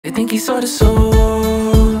They think he saw the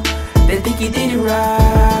soul, they think he did it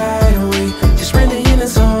right away. Just really in the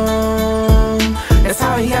zone, that's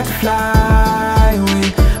how he had to fly.